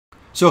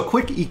So a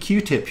quick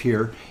EQ tip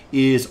here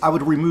is I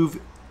would remove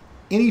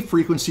any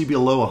frequency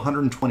below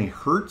 120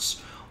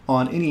 Hertz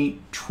on any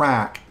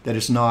track that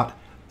is not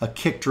a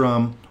kick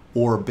drum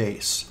or a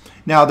bass.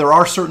 Now there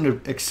are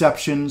certain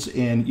exceptions,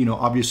 and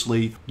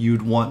obviously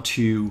you'd want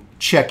to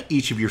check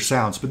each of your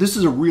sounds, but this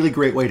is a really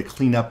great way to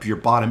clean up your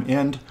bottom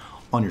end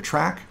on your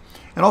track.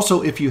 And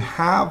also, if you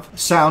have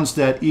sounds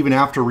that even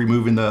after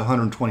removing the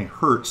 120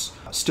 Hertz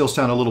still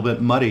sound a little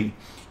bit muddy,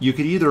 you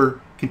could either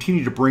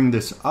continue to bring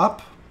this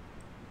up,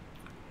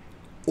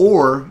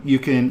 or you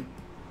can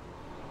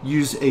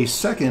use a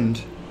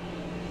second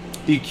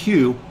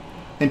EQ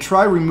and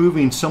try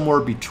removing somewhere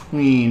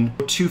between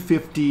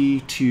 250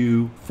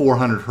 to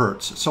 400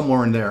 Hertz,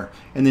 somewhere in there.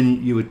 And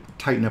then you would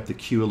tighten up the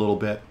Q a little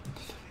bit.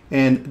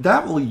 And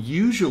that will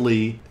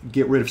usually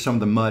get rid of some of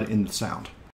the mud in the sound.